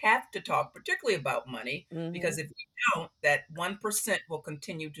we have to talk particularly about money, Mhm. because if we don't, that 1% will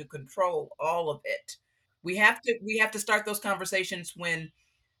continue to control all of it. We have to start those conversations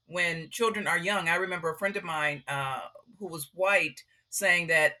when children are young. I remember a friend of mine who was white saying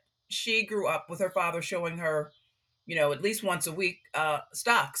that she grew up with her father showing her, at least once a week, the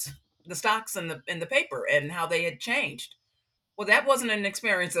stocks in the paper and how they had changed. Well, that wasn't an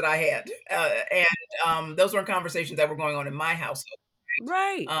experience that I had, and those weren't conversations that were going on in my household.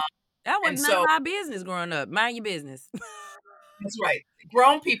 Right. Um, That was and none of so our business growing up. Mind your business. that's right,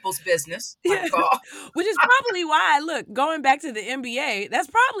 grown people's business, I Yeah. call. Which is probably why, look, going back to the NBA, that's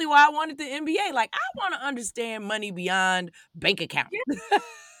probably why I wanted the NBA. Like, I want to understand money beyond bank account.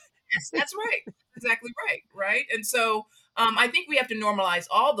 Yes, that's right. Exactly right. Right. And so I think we have to normalize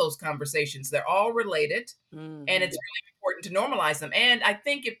all those conversations. They're all related, and Mhm. it's really important to normalize them. And I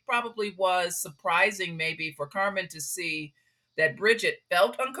think it probably was surprising, maybe, for Carmen to see that Bridget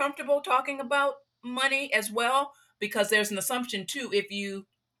felt uncomfortable talking about money as well, because there's an assumption, too, if you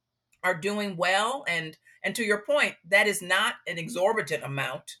are doing well, and to your point, that is not an exorbitant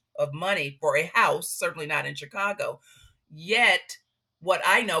amount of money for a house, certainly not in Chicago. Yet what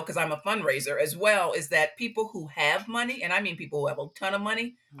I know, because I'm a fundraiser as well, is that people who have money, and I mean people who have a ton of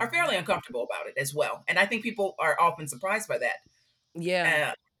money, are fairly uncomfortable about it as well. And I think people are often surprised by that. Yeah.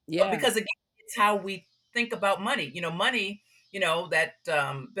 uh, Yeah. because again, it's how we think about money. Money, that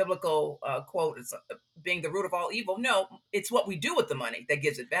biblical quote is being the root of all evil. No, it's what we do with the money that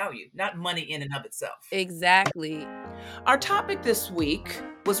gives it value, not money in and of itself. Exactly. Our topic this week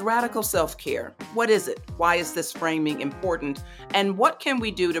was radical self-care. What is it? Why is this framing important? And what can we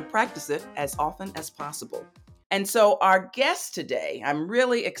do to practice it as often as possible? And so our guest today, I'm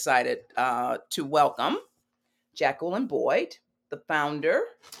really excited to welcome Jacqueline Boyd, the founder,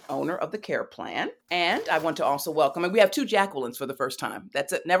 owner of the Care Plan. And I want to also welcome, and we have two Jacquelines for the first time.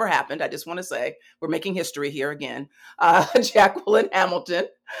 That's it, never happened. I just want to say we're making history here again. Jacqueline Hamilton.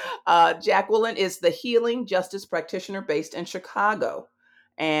 Jacqueline is the healing justice practitioner based in Chicago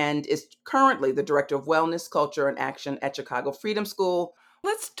and is currently the director of wellness, culture, and action at Chicago Freedom School.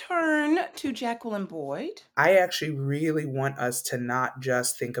 Let's turn to Jacqueline Boyd. I actually really want us to not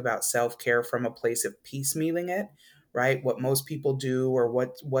just think about self-care from a place of piecemealing it, right? What most people do, or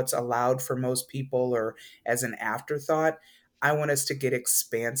what's allowed for most people, or as an afterthought. I want us to get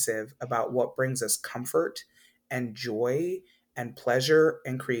expansive about what brings us comfort and joy and pleasure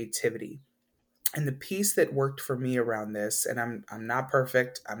and creativity. And the piece that worked for me around this, and I'm not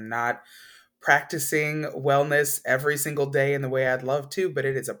perfect. I'm not practicing wellness every single day in the way I'd love to, but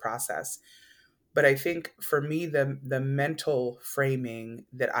it is a process. But I think for me, the mental framing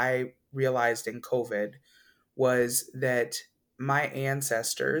that I realized in COVID was that my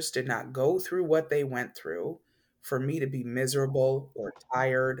ancestors did not go through what they went through for me to be miserable or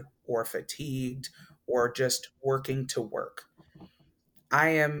tired or fatigued or just working to work. I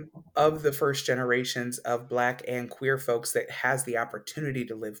am of the first generations of Black and queer folks that has the opportunity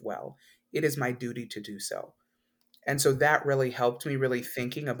to live well. It is my duty to do so. And so that really helped me really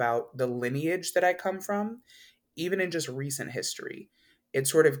thinking about the lineage that I come from, even in just recent history. It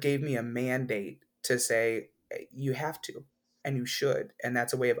sort of gave me a mandate to say, you have to and you should. And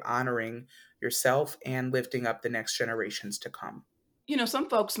that's a way of honoring yourself and lifting up the next generations to come. Some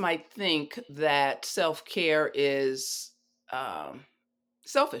folks might think that self-care is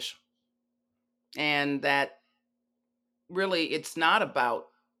selfish, and that really it's not about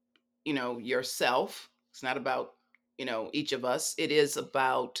yourself. It's not about each of us. It is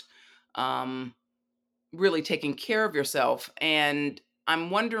about um really taking care of yourself. And I'm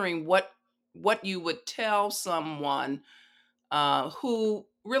wondering what you would tell someone who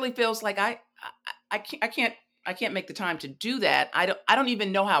really feels like I can't make the time to do that. I don't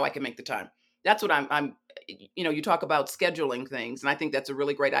even know how I can make the time. That's what I'm you talk about scheduling things, and I think that's a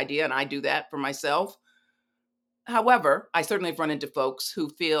really great idea, and I do that for myself. However, I certainly have run into folks who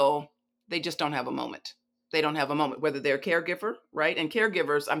feel they just don't have a moment. They don't have a moment, whether they're a caregiver, right? And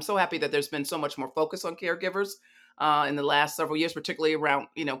caregivers, I'm so happy that there's been so much more focus on caregivers in the last several years, particularly around,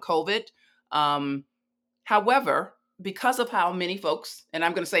 COVID. Um, However, because of how many folks, and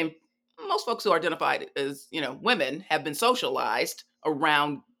I'm going to say most folks who are identified as, women, have been socialized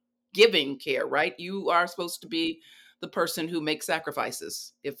around giving care, right? You are supposed to be the person who makes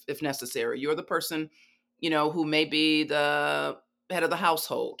sacrifices if necessary. You're the person, who may be the head of the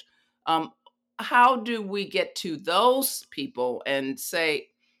household. How do we get to those people and say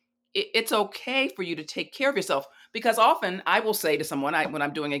it's okay for you to take care of yourself? Because often I will say to someone, when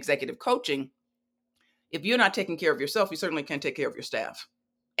I'm doing executive coaching, if you're not taking care of yourself, you certainly can't take care of your staff.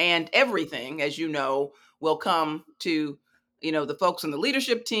 And everything, as you know, will come to the folks on the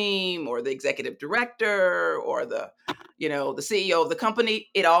leadership team or the executive director or the CEO of the company,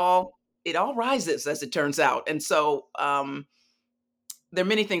 it all rises, as it turns out. And so there are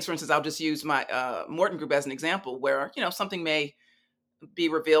many things. For instance, I'll just use my Morton Group as an example, where something may be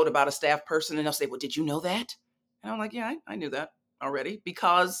revealed about a staff person, and they'll say, well, did you know that? And I'm like, yeah, I knew that already,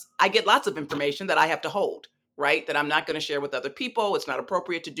 because I get lots of information that I have to hold, right? That I'm not going to share with other people. It's not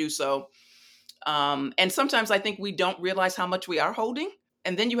appropriate to do so. And sometimes I think we don't realize how much we are holding.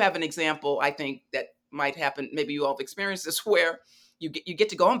 And then you have an example, I think, that might happen. Maybe you all have experienced this, where you get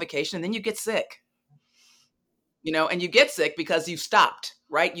to go on vacation and then you get sick. And you get sick because you stopped,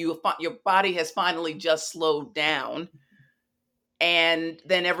 right? Your body has finally just slowed down, and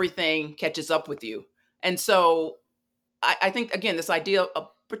then everything catches up with you. And so I think, again, this idea of,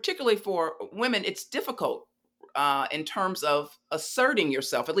 particularly for women, it's difficult in terms of asserting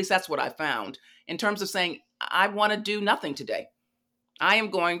yourself. At least that's what I found, in terms of saying, I want to do nothing today. I am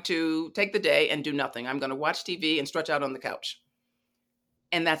going to take the day and do nothing. I'm going to watch TV and stretch out on the couch.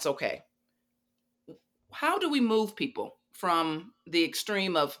 And that's okay. How do we move people from the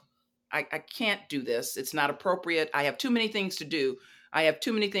extreme of, I can't do this, it's not appropriate, I have too many things to do, I have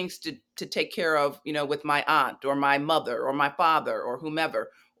too many things to take care of, with my aunt or my mother or my father or whomever,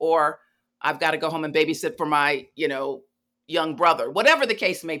 or I've got to go home and babysit for my, young brother, whatever the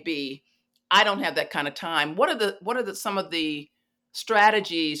case may be. I don't have that kind of time. What are some of the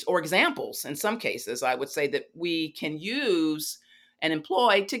strategies or examples, in some cases, I would say, that we can use and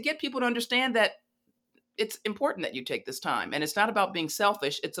employ to get people to understand that it's important that you take this time? And it's not about being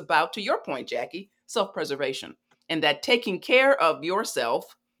selfish. It's about, to your point, Jackie, self-preservation. And that taking care of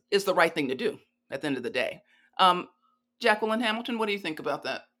yourself is the right thing to do at the end of the day. Jacqueline Hamilton, what do you think about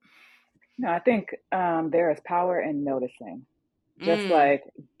that? No, I think there is power in noticing. Just like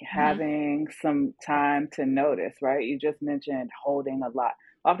having some time to notice, right? You just mentioned holding a lot.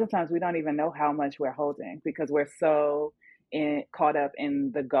 Oftentimes we don't even know how much we're holding, because we're so caught up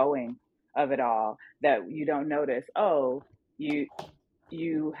in the going of it all that you don't notice,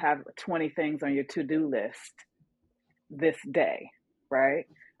 you have 20 things on your to-do list this day, right?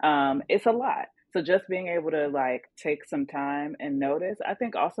 It's a lot. So just being able to take some time and notice. I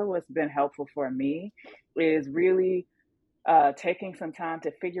think also what's been helpful for me is really taking some time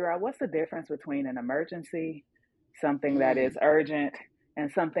to figure out what's the difference between an emergency, something that is urgent,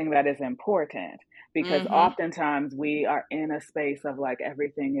 and something that is important. Because oftentimes we are in a space of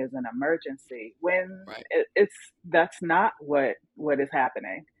everything is an emergency, when that's not what is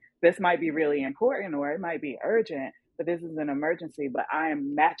happening. This might be really important, or it might be urgent, but this is an emergency. But I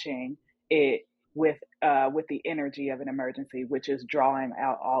am matching it with the energy of an emergency, which is drawing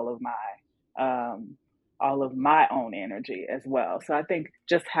out all of my own energy as well. So I think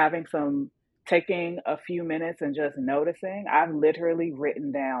just taking a few minutes and just noticing. I've literally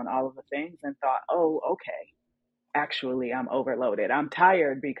written down all of the things and thought, oh, okay, actually I'm overloaded. I'm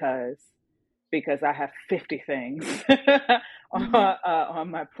tired because I have 50 things on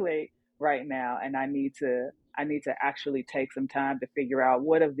my plate right now, and I need to actually take some time to figure out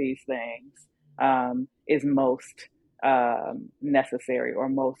what of these things is most necessary or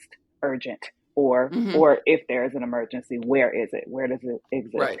most urgent, or if there's an emergency, where is it? Where does it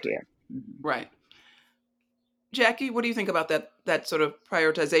exist here? Right. Jackie, what do you think about that sort of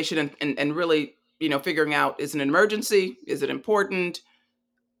prioritization and really, figuring out, is it an emergency? Is it important?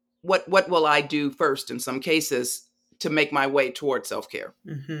 What will I do first in some cases to make my way toward self-care?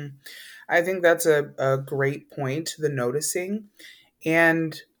 I think that's a great point, the noticing.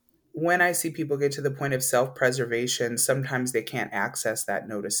 And when I see people get to the point of self-preservation, sometimes they can't access that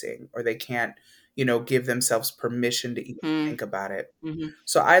noticing, or they can't, give themselves permission to even think about it.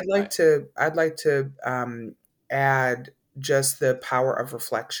 So I'd like to add just the power of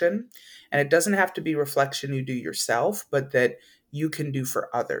reflection. And it doesn't have to be reflection you do yourself, but that you can do for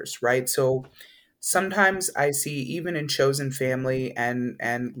others, right? So sometimes I see, even in chosen family and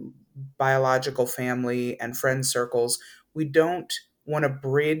biological family and friend circles, we don't want to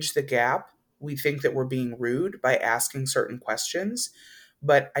bridge the gap. We think that we're being rude by asking certain questions.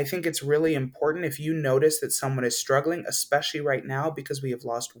 But I think it's really important, if you notice that someone is struggling, especially right now, because we have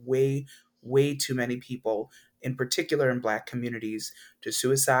lost way, way too many people, in particular in Black communities, to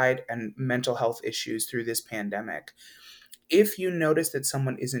suicide and mental health issues through this pandemic. If you notice that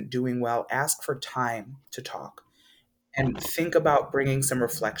someone isn't doing well, ask for time to talk and think about bringing some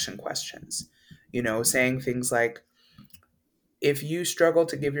reflection questions, saying things like, if you struggle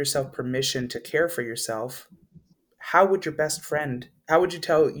to give yourself permission to care for yourself, how would you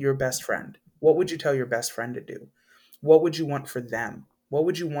tell your best friend? What would you tell your best friend to do? What would you want for them? What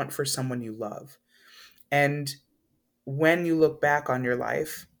would you want for someone you love? And when you look back on your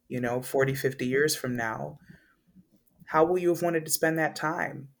life, 40, 50 years from now, how will you have wanted to spend that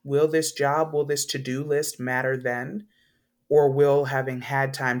time? Will this job, will this to-do list matter then? Or will having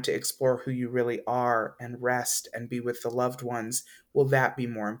had time to explore who you really are and rest and be with the loved ones, will that be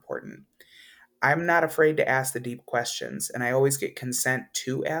more important? I'm not afraid to ask the deep questions, and I always get consent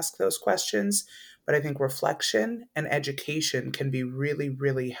to ask those questions. But I think reflection and education can be really,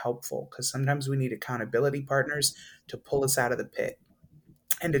 really helpful, because sometimes we need accountability partners to pull us out of the pit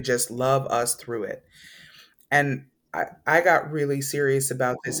and to just love us through it. And I got really serious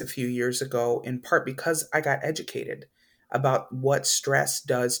about this a few years ago, in part because I got educated about what stress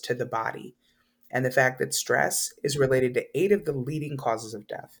does to the body, and the fact that stress is related to 8 of the leading causes of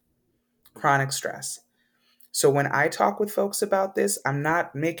death, chronic stress. So when I talk with folks about this, I'm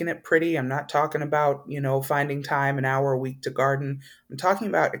not making it pretty. I'm not talking about, finding time, an hour a week to garden. I'm talking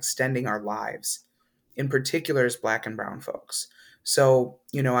about extending our lives, in particular as Black and brown folks. So,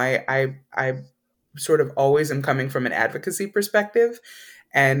 I sort of always am coming from an advocacy perspective.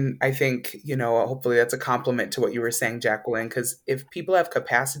 And I think, hopefully that's a compliment to what you were saying, Jacqueline, because if people have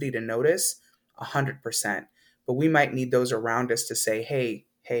capacity to notice, 100%, but we might need those around us to say,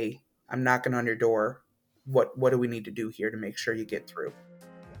 hey, I'm knocking on your door. What do we need to do here to make sure you get through?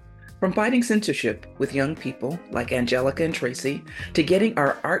 From fighting censorship with young people like Angelica and Tracy to getting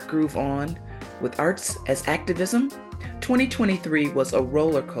our art groove on with arts as activism, 2023 was a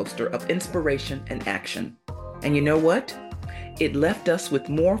roller coaster of inspiration and action. And you know what? It left us with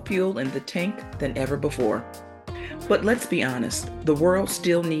more fuel in the tank than ever before. But let's be honest, the world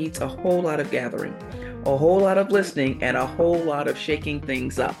still needs a whole lot of gathering, a whole lot of listening, and a whole lot of shaking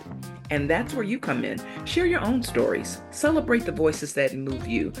things up. And that's where you come in. Share your own stories. Celebrate the voices that move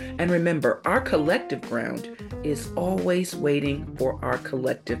you. And remember, our collective ground is always waiting for our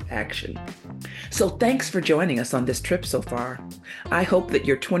collective action. So thanks for joining us on this trip so far. I hope that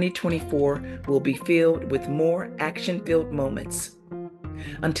your 2024 will be filled with more action-filled moments.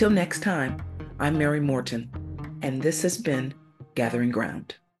 Until next time, I'm Mary Morton, and this has been Gathering Ground.